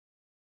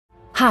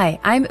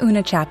Hi, I'm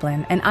Una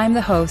Chaplin, and I'm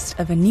the host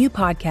of a new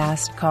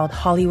podcast called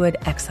Hollywood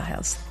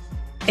Exiles.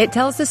 It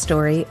tells the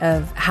story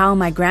of how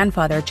my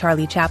grandfather,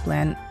 Charlie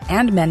Chaplin,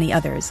 and many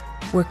others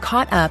were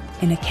caught up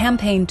in a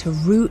campaign to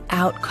root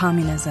out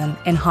communism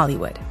in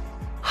Hollywood.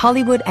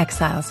 Hollywood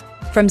Exiles,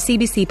 from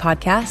CBC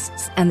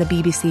Podcasts and the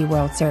BBC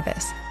World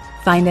Service.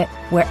 Find it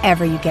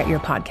wherever you get your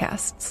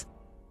podcasts.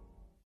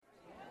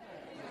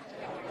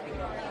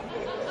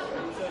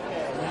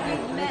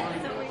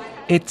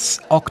 It's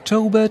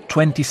October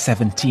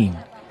 2017.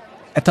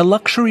 At a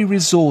luxury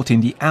resort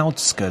in the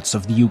outskirts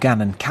of the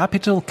Ugandan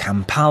capital,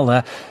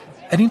 Kampala,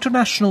 an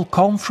international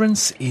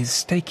conference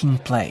is taking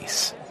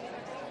place.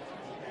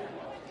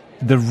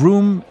 The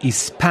room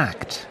is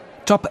packed.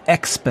 Top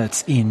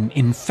experts in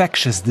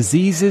infectious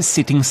diseases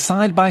sitting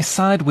side by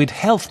side with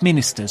health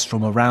ministers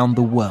from around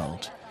the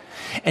world.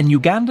 And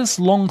Uganda's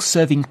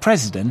long-serving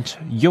president,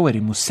 Yoweri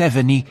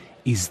Museveni,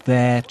 is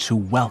there to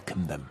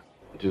welcome them.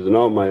 It is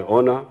now my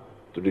honor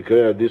to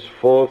declare this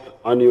fourth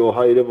annual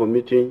high-level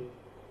meeting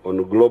on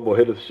the global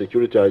health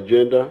security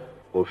agenda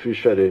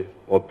officially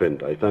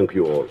opened. I thank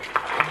you all.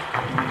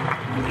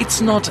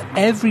 It's not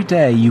every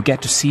day you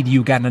get to see the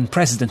Ugandan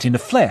president in the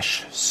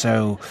flesh,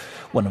 so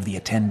one of the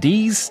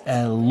attendees,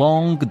 a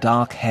long,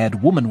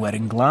 dark-haired woman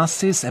wearing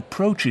glasses,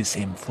 approaches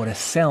him for a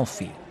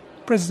selfie.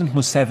 President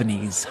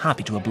Museveni is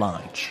happy to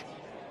oblige.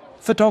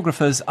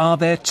 Photographers are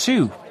there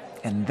too,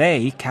 and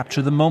they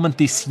capture the moment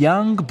this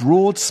young,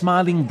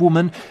 broad-smiling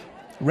woman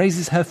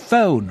raises her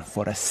phone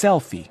for a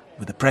selfie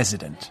with the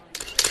president.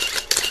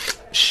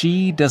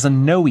 She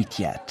doesn't know it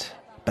yet,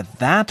 but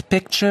that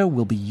picture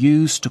will be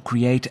used to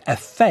create a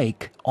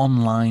fake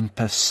online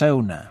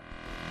persona.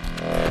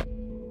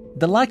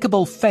 The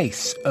likable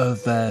face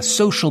of a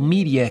social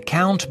media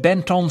account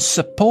bent on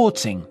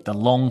supporting the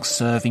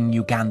long-serving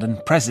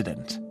Ugandan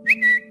president.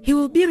 He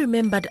will be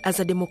remembered as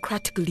a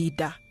democratic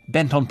leader.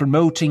 Bent on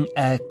promoting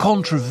a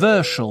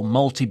controversial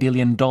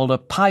multi-billion-dollar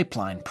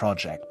pipeline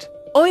project.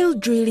 Oil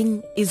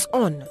drilling is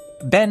on.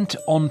 Bent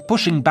on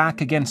pushing back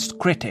against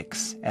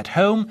critics at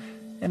home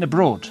and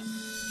abroad.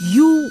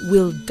 You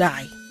will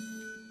die.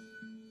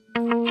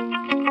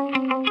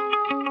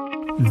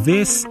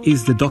 This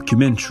is the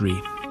documentary.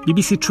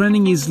 BBC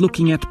Training is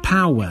looking at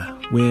power.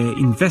 We're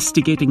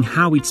investigating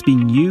how it's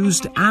being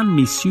used and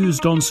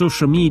misused on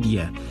social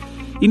media.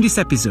 In this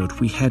episode,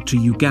 we head to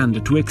Uganda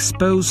to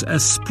expose a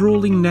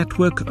sprawling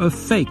network of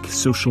fake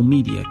social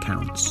media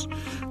accounts.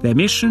 Their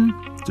mission?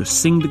 To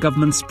sing the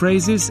government's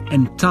praises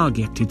and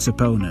target its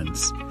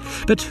opponents.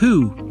 But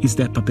who is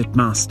their puppet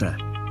master?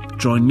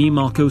 Join me,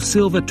 Marco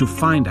Silva, to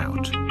find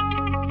out.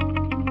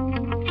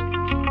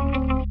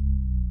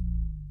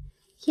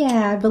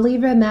 Yeah, I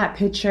believe in that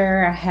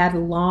picture I had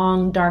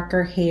long,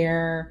 darker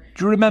hair.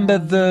 Do you remember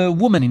the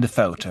woman in the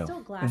photo?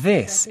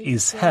 This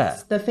is her.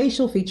 The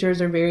facial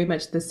features are very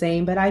much the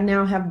same, but I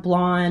now have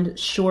blonde,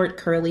 short,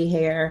 curly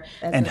hair.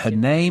 And her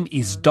name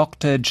is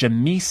Dr.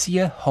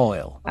 Jamesia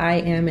Hoyle. I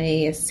am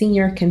a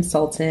senior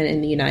consultant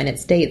in the United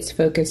States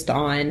focused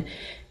on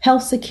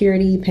health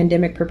security,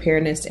 pandemic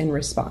preparedness, and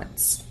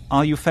response.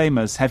 Are you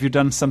famous? Have you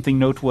done something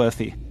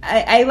noteworthy?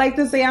 I like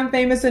to say I'm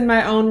famous in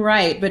my own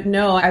right, but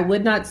no, I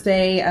would not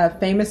say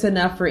famous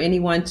enough for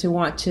anyone to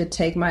want to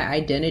take my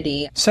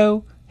identity.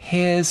 So,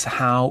 here's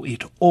how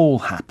it all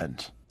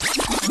happened.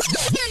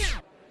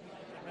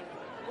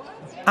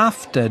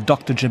 After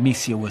Dr.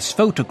 Jamesia was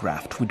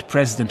photographed with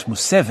President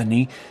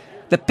Museveni,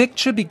 the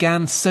picture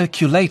began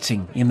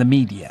circulating in the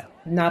media.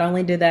 Not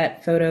only did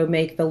that photo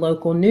make the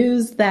local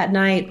news that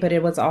night, but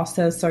it was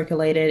also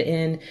circulated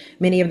in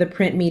many of the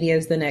print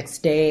medias the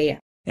next day.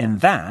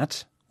 And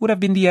that would have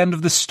been the end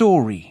of the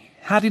story,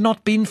 had it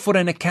not been for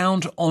an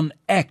account on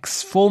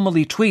X,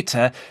 formerly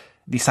Twitter,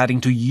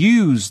 deciding to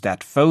use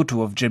that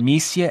photo of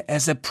Jamesia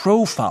as a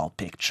profile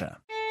picture.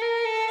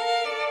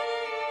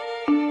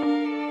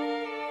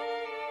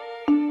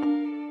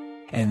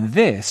 And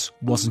this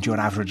wasn't your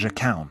average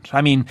account.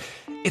 I mean,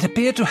 it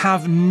appeared to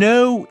have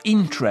no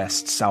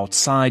interests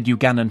outside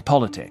Ugandan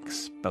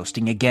politics,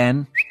 boasting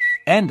again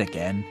and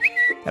again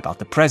about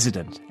the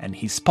president and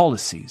his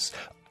policies,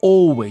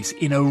 always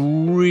in a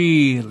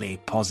really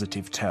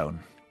positive tone.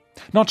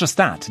 Not just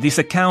that, this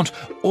account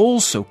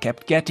also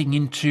kept getting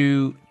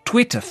into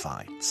Twitter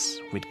fights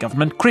with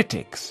government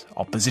critics,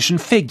 opposition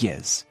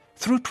figures,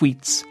 through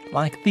tweets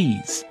like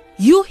these.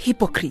 You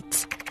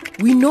hypocrites!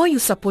 We know you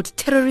support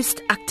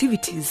terrorist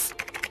activities.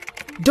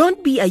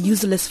 Don't be a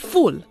useless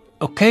fool.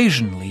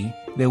 Occasionally,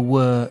 there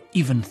were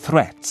even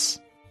threats.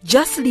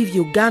 Just leave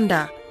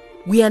Uganda.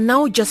 We are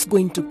now just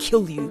going to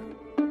kill you.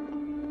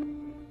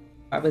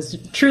 I was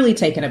truly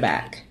taken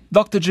aback.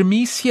 Dr.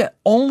 Jamesia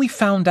only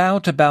found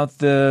out about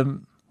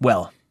the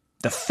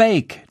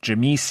fake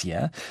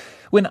Jamesia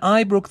when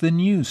I broke the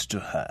news to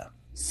her.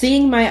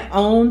 Seeing my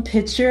own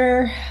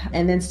picture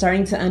and then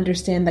starting to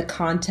understand the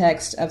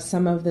context of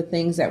some of the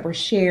things that were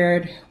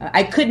shared,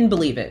 I couldn't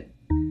believe it.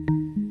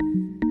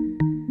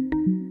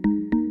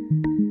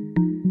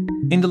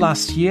 In the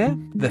last year,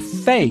 the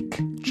fake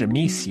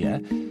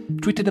Jamesia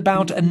tweeted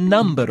about a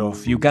number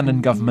of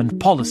Ugandan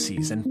government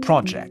policies and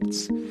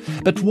projects.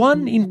 But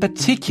one in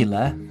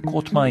particular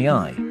caught my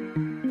eye: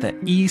 the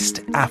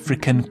East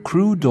African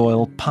Crude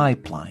Oil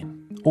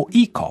Pipeline, or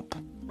EACOP.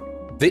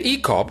 The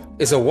EACOP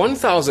is a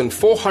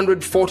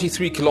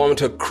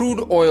 1,443-kilometer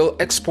crude oil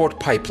export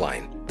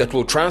pipeline that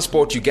will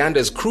transport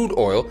Uganda's crude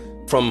oil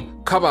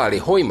from Kabale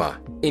Hoima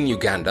in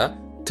Uganda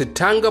to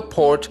Tanga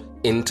Port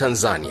in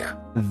Tanzania.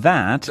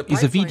 That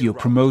is a video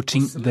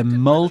promoting the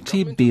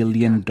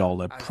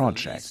multi-billion-dollar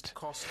project.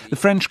 The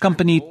French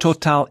company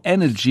Total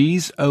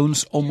Energies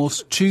owns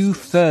almost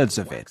 2/3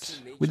 of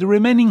it, with the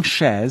remaining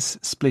shares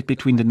split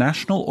between the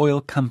national oil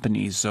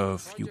companies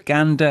of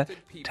Uganda,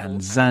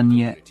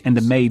 Tanzania, and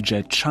a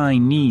major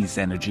Chinese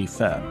energy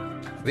firm.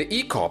 The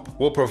EACOP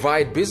will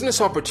provide business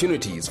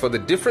opportunities for the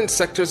different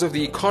sectors of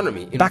the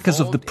economy. Backers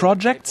of the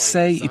project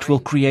say it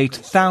will create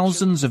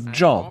thousands of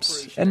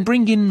jobs and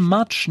bring in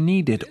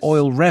much-needed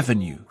oil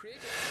revenue.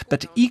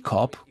 But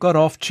EACOP got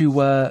off to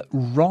a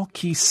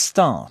rocky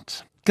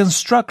start.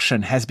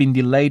 Construction has been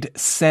delayed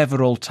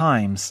several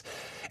times,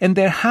 and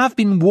there have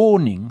been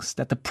warnings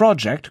that the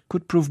project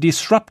could prove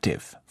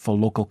disruptive for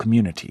local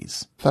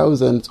communities.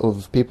 Thousands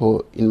of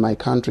people in my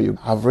country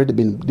have already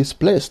been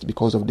displaced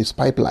because of this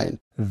pipeline.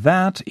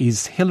 That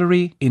is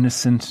Hilary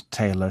Innocent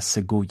Taylor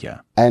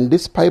Seguya. And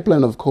this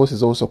pipeline, of course,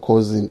 is also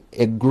causing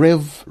a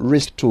grave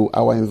risk to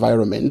our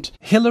environment.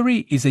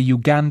 Hilary is a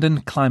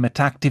Ugandan climate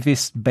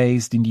activist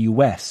based in the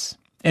US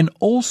and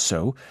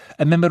also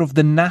a member of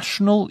the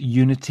National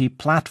Unity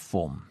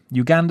Platform,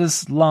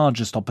 Uganda's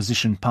largest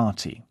opposition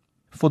party.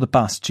 For the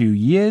past 2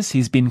 years,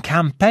 he's been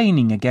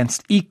campaigning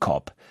against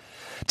EACOP,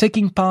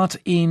 taking part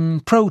in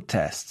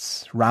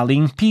protests,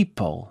 rallying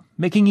people,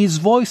 making his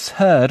voice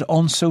heard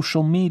on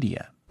social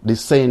media.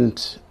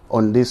 Dissent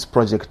on this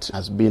project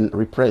has been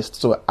repressed,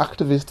 so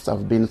activists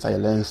have been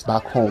silenced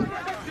back home.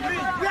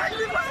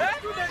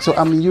 So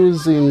I'm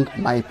using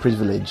my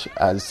privilege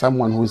as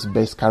someone who is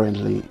based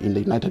currently in the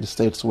United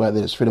States, where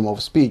there is freedom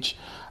of speech,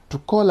 to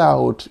call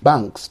out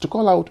banks, to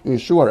call out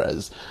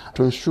insurers,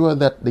 to ensure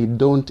that they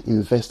don't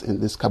invest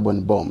in this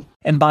carbon bomb.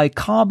 And by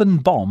carbon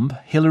bomb,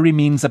 Hilary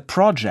means a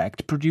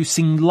project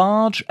producing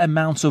large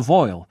amounts of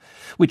oil,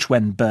 which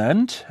when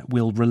burned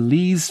will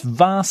release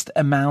vast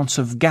amounts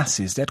of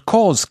gases that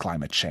cause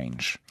climate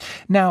change.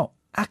 Now,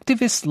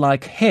 activists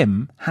like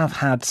him have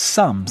had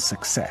some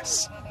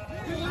success.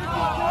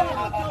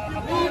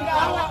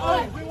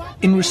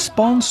 In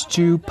response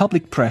to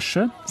public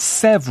pressure,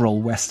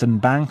 several Western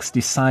banks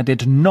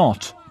decided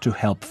not to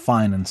help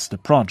finance the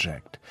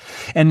project.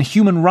 And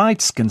human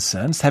rights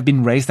concerns have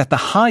been raised at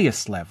the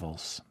highest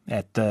levels,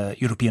 at the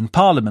European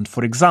Parliament,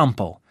 for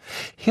example.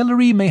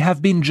 Hilary may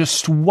have been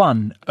just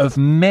one of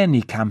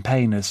many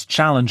campaigners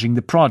challenging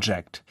the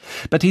project,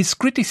 but his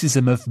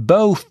criticism of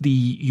both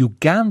the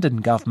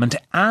Ugandan government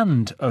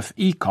and of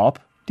EACOP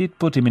did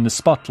put him in the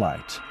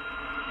spotlight.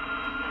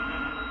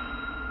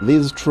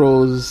 These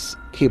trolls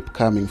keep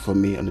coming for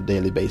me on a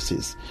daily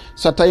basis.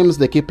 So at times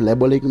they keep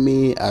labeling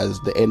me as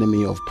the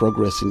enemy of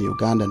progress in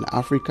Uganda and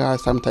Africa.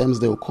 Sometimes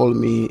they'll call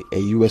me a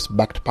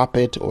US-backed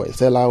puppet or a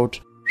sellout.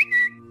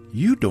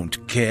 You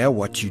don't care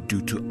what you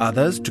do to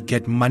others to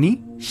get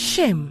money?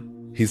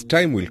 Shame. His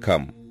time will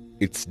come.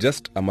 It's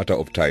just a matter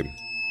of time.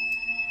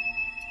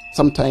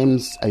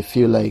 Sometimes I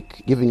feel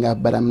like giving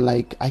up, but I'm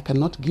like, I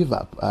cannot give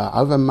up.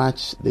 However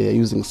much they're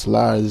using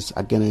slurs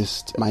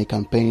against my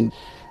campaign,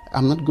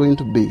 I'm not going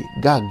to be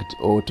gagged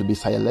or to be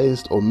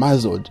silenced or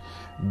muzzled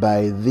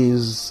by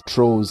these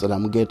trolls that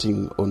I'm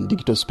getting on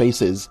digital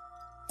spaces.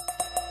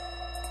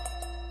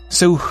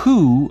 So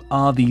who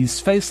are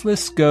these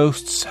faceless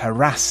ghosts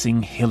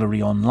harassing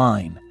Hilary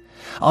online?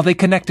 Are they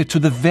connected to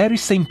the very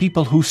same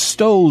people who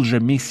stole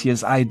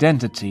Jamisia's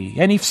identity?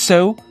 And if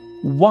so,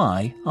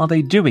 why are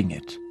they doing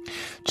it?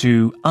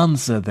 To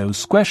answer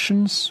those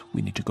questions,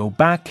 we need to go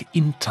back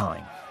in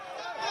time.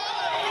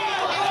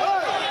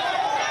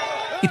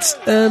 It's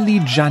early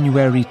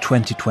January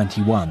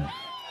 2021.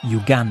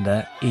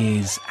 Uganda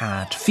is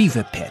at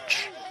fever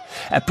pitch.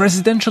 A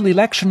presidential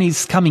election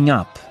is coming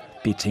up,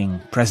 pitting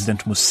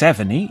President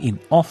Museveni, in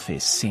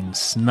office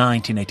since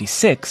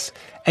 1986,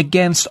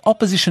 against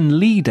opposition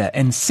leader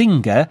and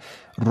singer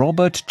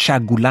Robert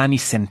Kyagulanyi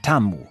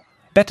Ssentamu,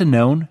 better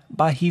known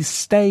by his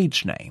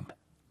stage name,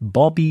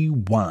 Bobi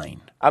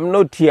Wine. I'm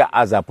not here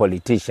as a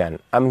politician.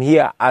 I'm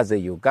here as a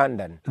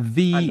Ugandan.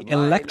 The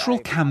electoral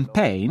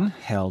campaign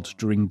held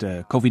during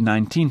the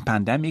COVID-19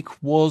 pandemic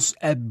was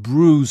a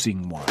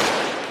bruising one.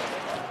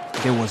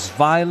 There was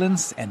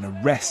violence and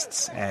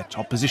arrests at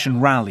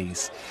opposition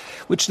rallies,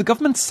 which the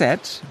government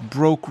said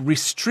broke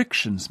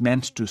restrictions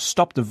meant to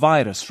stop the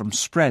virus from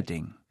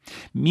spreading.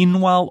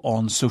 Meanwhile,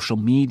 on social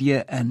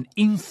media, an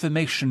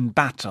information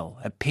battle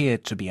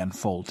appeared to be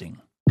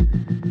unfolding.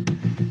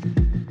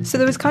 So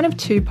there was kind of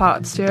two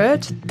parts to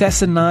it.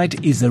 Tessa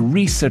Knight is a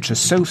research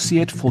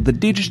associate for the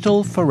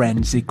Digital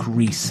Forensic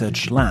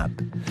Research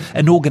Lab,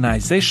 an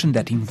organisation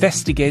that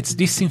investigates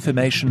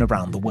disinformation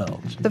around the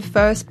world. The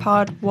first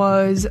part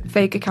was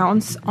fake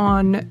accounts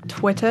on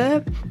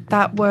Twitter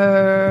that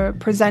were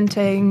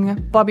presenting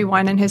Bobi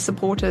Wine and his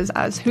supporters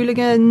as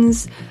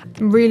hooligans,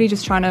 really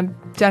just trying to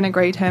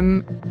denigrate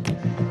him.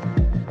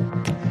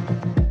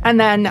 And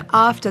then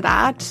after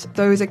that,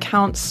 those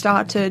accounts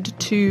started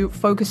to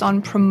focus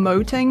on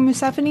promoting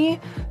Museveni.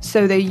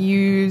 So they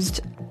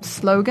used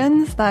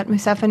slogans that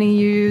Museveni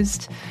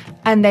used,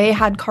 and they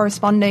had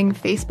corresponding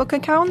Facebook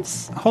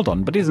accounts. Hold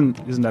on, but isn't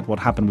that what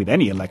happened with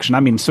any election? I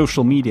mean,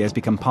 social media has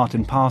become part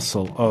and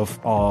parcel of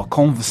our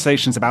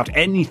conversations about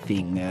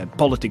anything,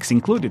 politics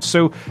included.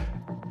 So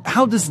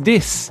how does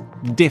this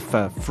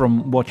differ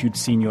from what you'd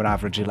see in your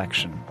average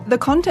election? The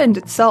content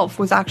itself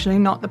was actually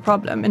not the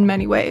problem in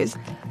many ways.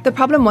 The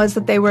problem was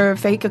that they were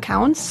fake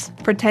accounts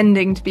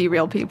pretending to be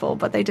real people,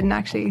 but they didn't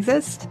actually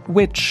exist.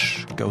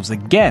 Which goes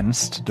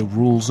against the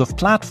rules of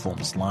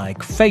platforms like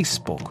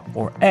Facebook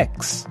or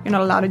X. You're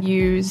not allowed to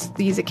use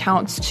these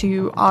accounts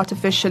to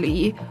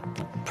artificially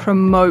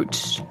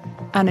promote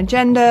an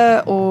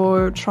agenda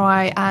or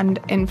try and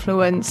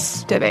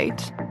influence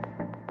debate.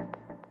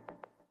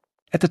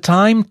 At the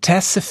time,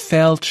 Tessa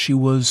felt she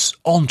was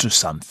onto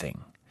something.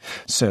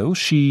 So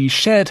she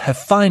shared her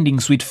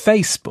findings with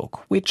Facebook,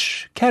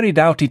 which carried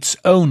out its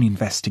own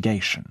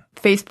investigation.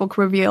 Facebook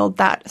revealed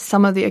that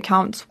some of the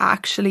accounts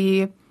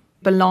actually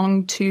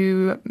belonged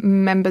to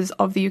members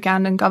of the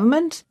Ugandan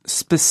government.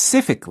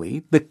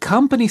 Specifically, the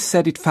company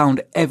said it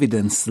found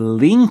evidence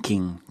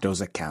linking those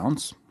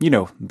accounts,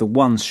 the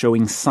ones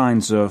showing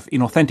signs of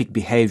inauthentic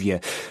behavior,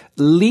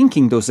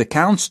 linking those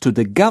accounts to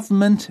the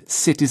Government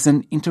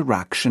Citizen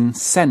Interaction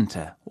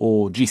Centre,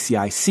 or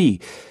GCIC.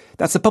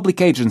 That's a public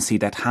agency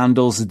that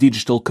handles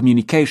digital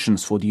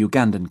communications for the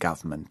Ugandan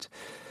government.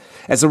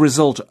 As a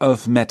result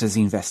of Meta's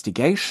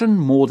investigation,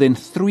 more than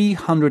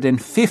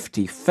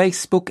 350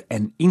 Facebook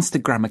and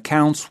Instagram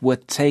accounts were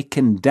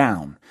taken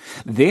down.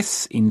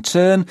 This, in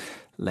turn,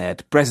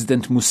 led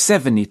President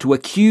Museveni to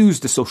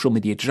accuse the social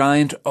media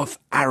giant of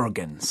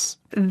arrogance.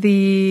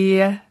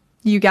 The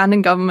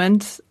Ugandan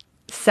government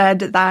said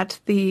that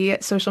the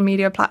social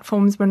media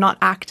platforms were not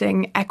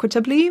acting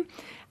equitably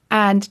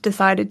and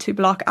decided to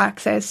block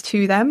access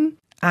to them.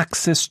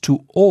 Access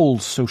to all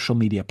social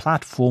media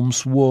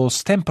platforms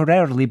was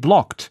temporarily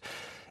blocked,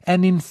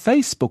 and in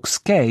Facebook's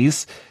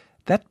case,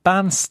 that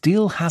ban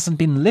still hasn't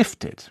been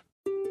lifted.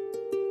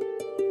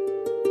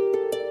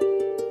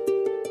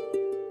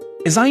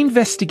 As I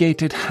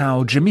investigated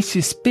how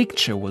Jamisi's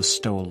picture was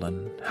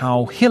stolen,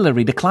 how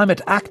Hillary, the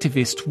climate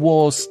activist,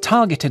 was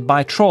targeted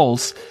by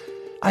trolls,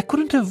 I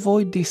couldn't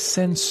avoid this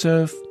sense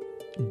of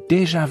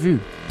déjà vu.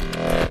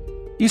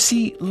 You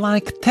see,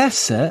 like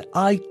Tessa,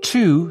 I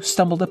too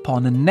stumbled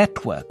upon a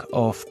network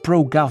of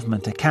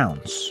pro-government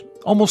accounts.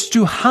 Almost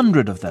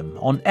 200 of them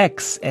on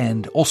X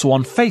and also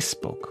on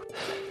Facebook.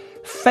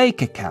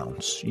 Fake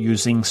accounts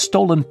using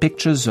stolen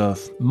pictures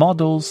of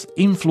models,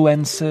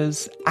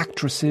 influencers,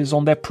 actresses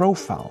on their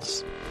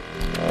profiles.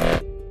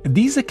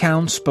 These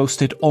accounts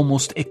posted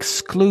almost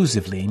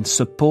exclusively in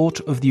support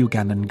of the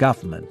Ugandan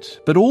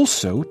government, but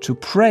also to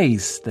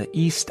praise the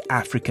East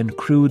African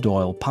crude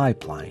oil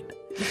pipeline.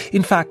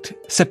 In fact,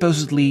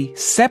 supposedly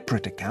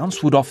separate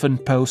accounts would often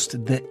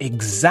post the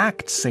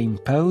exact same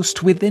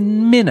post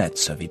within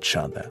minutes of each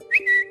other.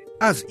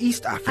 As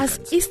East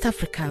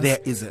Africans, there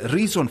is a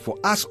reason for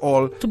us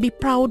all to be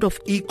proud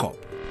of EACOP.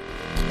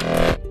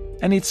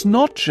 And it's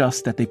not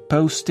just that they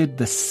posted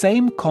the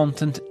same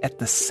content at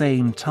the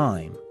same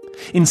time.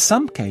 In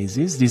some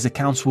cases, these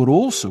accounts were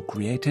also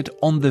created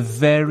on the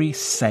very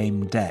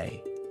same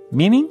day,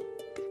 meaning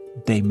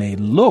they may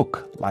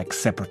look like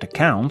separate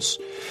accounts,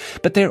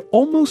 but they're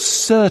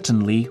almost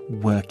certainly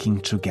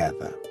working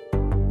together.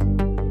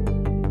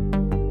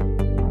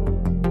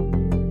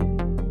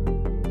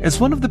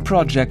 As one of the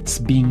projects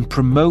being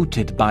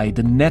promoted by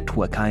the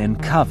network I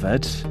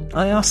uncovered,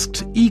 I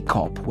asked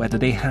EACOP whether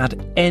they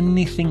had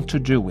anything to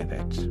do with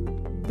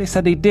it. They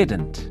said they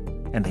didn't,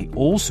 and they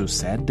also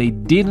said they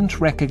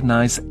didn't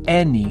recognize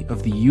any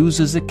of the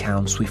users'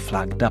 accounts we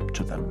flagged up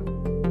to them.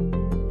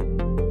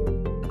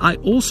 I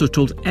also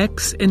told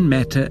X and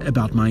Meta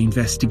about my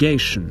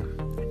investigation.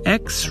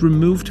 X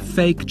removed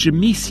fake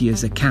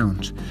Jamisia's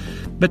account,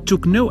 but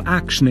took no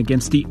action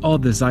against the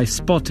others I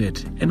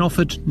spotted and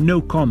offered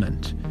no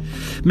comment.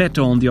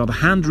 Meta, on the other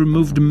hand,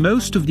 removed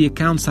most of the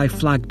accounts I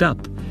flagged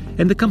up,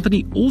 and the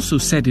company also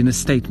said in a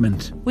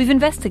statement, "We've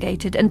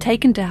investigated and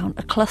taken down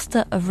a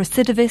cluster of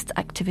recidivist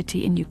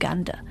activity in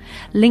Uganda,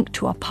 linked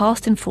to our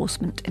past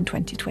enforcement in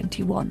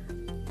 2021.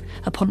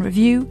 Upon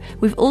review,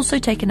 we've also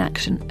taken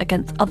action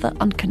against other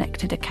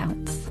unconnected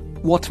accounts."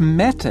 What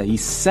Meta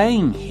is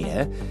saying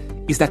here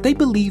is that they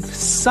believe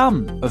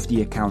some of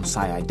the accounts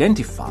I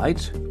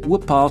identified were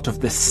part of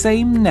the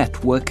same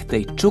network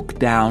they took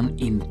down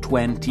in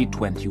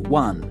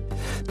 2021.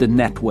 The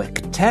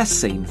network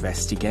Tessa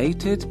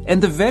investigated,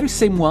 and the very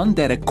same one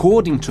that,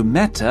 according to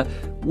Meta,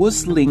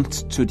 was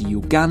linked to the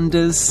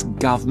Uganda's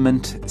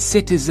Government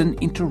Citizen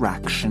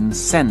Interaction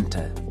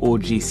Centre, or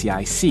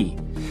GCIC.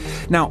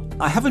 Now,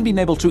 I haven't been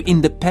able to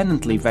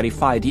independently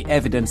verify the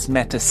evidence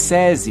Meta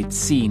says it's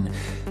seen,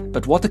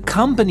 but what the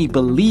company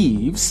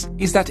believes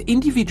is that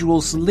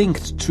individuals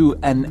linked to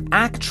an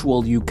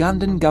actual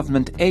Ugandan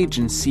government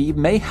agency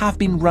may have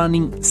been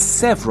running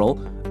several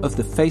of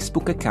the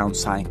Facebook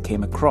accounts I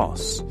came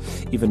across,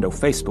 even though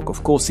Facebook,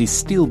 of course, is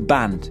still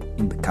banned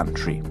in the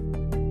country.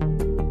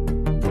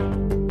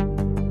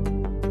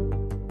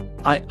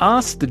 I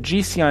asked the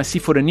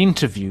GCIC for an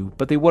interview,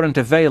 but they weren't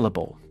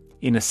available.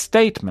 In a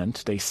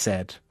statement, they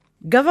said,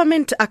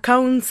 "Government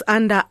accounts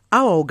under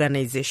our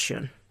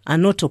organization are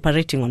not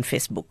operating on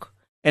Facebook."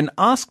 And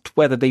asked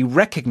whether they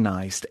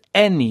recognized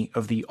any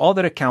of the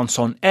other accounts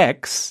on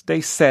X,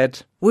 they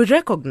said, "We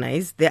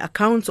recognize the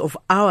accounts of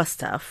our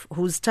staff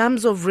whose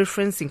terms of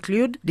reference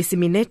include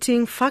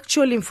disseminating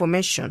factual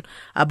information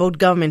about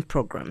government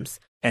programs."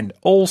 And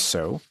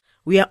also,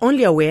 "We are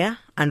only aware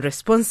and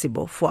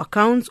responsible for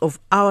accounts of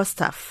our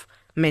staff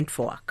meant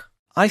for work."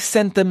 I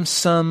sent them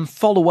some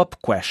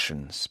follow-up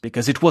questions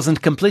because it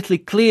wasn't completely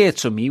clear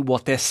to me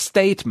what their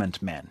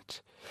statement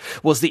meant.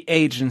 Was the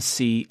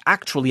agency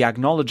actually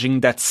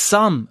acknowledging that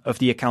some of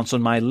the accounts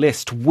on my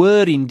list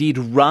were indeed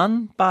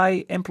run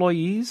by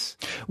employees?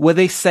 Were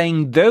they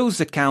saying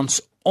those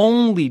accounts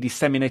only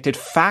disseminated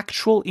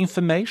factual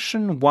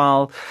information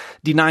while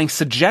denying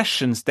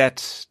suggestions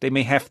that they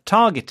may have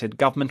targeted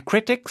government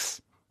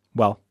critics?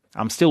 Well,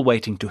 I'm still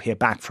waiting to hear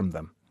back from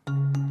them.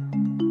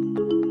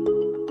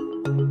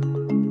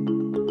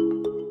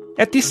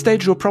 At this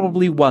stage, you're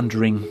probably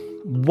wondering,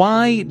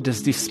 why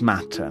does this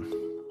matter?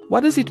 Why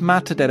does it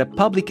matter that a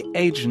public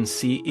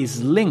agency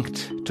is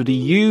linked to the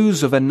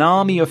use of an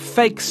army of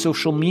fake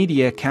social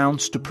media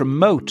accounts to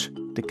promote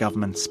the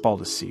government's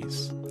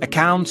policies?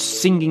 Accounts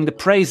singing the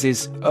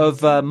praises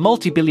of a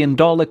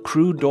multi-billion-dollar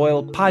crude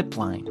oil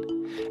pipeline.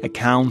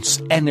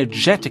 Accounts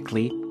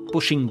energetically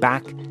pushing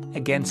back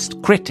against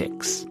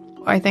critics.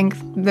 I think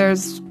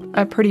there's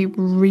a pretty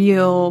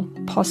real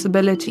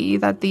possibility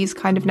that these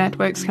kind of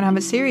networks can have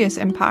a serious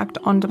impact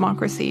on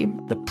democracy.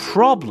 The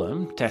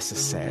problem, Tessa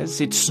says,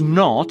 it's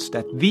not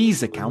that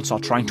these accounts are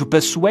trying to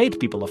persuade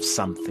people of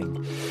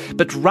something,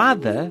 but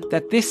rather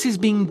that this is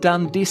being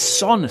done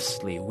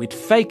dishonestly with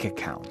fake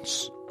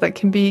accounts. That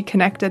can be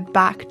connected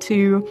back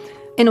to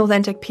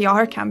inauthentic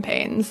PR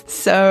campaigns.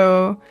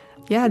 So,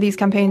 yeah, these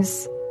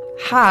campaigns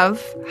have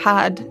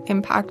had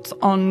impacts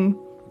on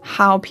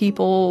how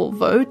people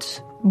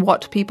vote,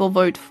 what people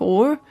vote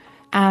for,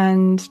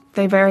 and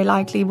they very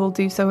likely will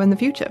do so in the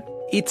future.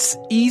 It's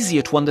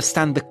easier to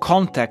understand the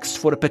context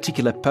for a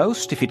particular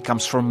post if it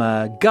comes from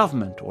a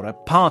government or a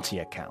party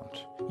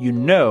account. You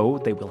know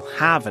they will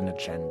have an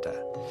agenda.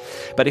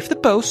 But if the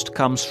post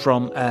comes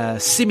from a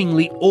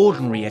seemingly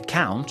ordinary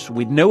account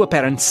with no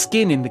apparent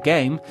skin in the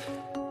game,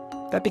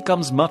 that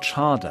becomes much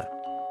harder.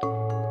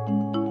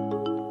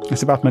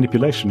 It's about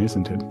manipulation,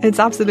 isn't it? It's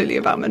absolutely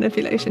about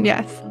manipulation,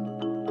 yes.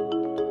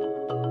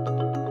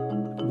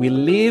 We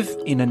live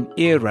in an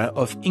era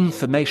of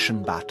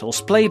information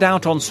battles played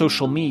out on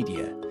social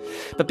media.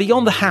 But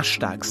beyond the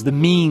hashtags, the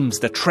memes,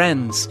 the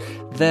trends,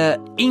 the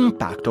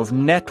impact of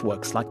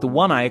networks like the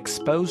one I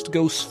exposed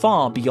goes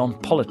far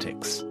beyond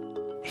politics.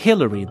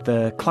 Hillary,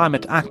 the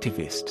climate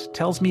activist,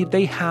 tells me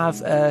they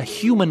have a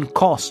human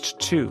cost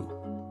too.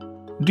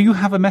 Do you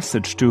have a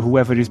message to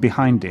whoever is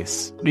behind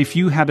this? If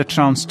you had a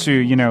chance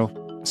to,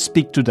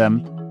 speak to them,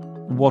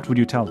 what would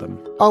you tell them?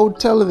 I would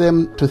tell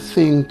them to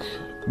think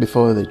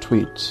before they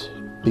tweet,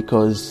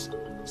 because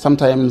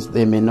sometimes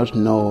they may not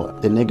know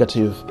the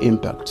negative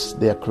impacts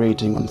they are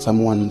creating on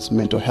someone's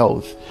mental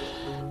health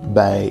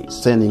by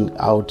sending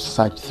out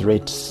such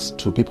threats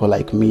to people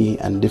like me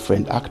and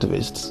different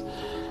activists.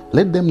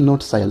 Let them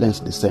not silence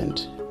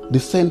dissent.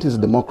 Dissent is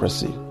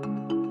democracy.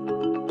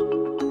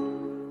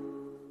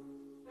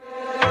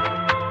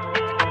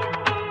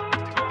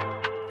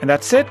 And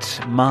that's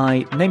it.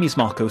 My name is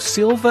Marco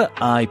Silva.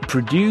 I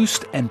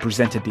produced and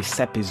presented this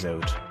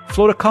episode.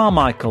 Flora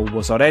Carmichael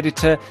was our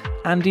editor,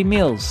 Andy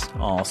Mills,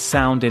 our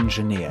sound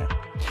engineer.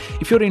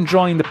 If you're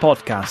enjoying the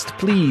podcast,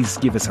 please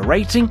give us a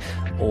rating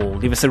or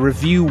leave us a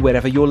review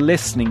wherever you're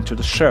listening to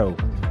the show.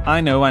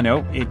 I know,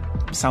 it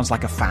sounds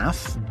like a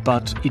faff,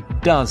 but it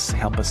does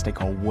help us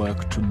take our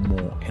work to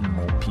more and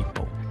more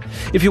people.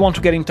 If you want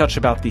to get in touch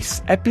about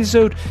this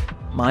episode,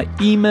 my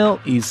email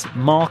is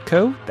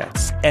Marco,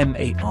 that's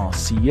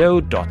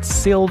marco.silva,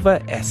 silva,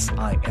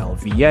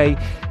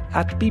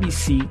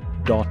 @bbc.co.uk.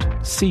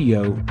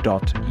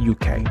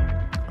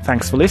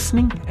 Thanks for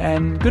listening,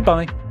 and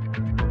goodbye.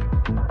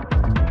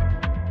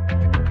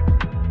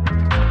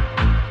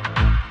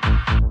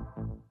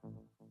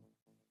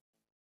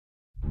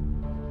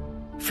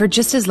 For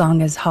just as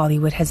long as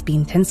Hollywood has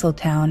been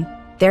Tinseltown,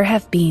 there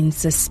have been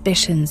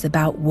suspicions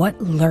about what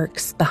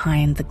lurks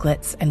behind the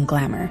glitz and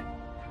glamour.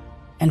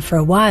 And for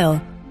a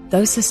while,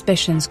 those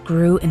suspicions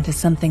grew into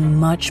something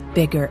much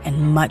bigger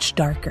and much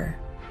darker.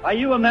 Are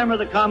you a member of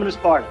the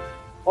Communist Party?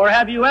 Or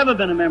have you ever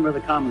been a member of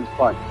the Communist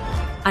Party?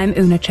 I'm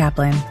Una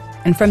Chaplin,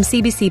 and from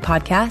CBC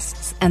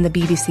Podcasts and the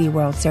BBC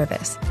World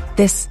Service,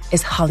 this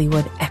is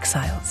Hollywood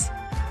Exiles.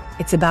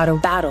 It's about a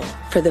battle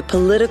for the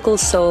political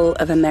soul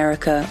of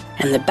America,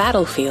 and the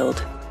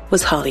battlefield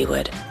was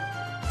Hollywood.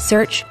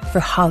 Search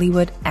for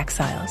Hollywood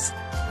Exiles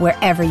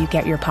wherever you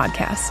get your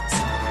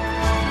podcasts.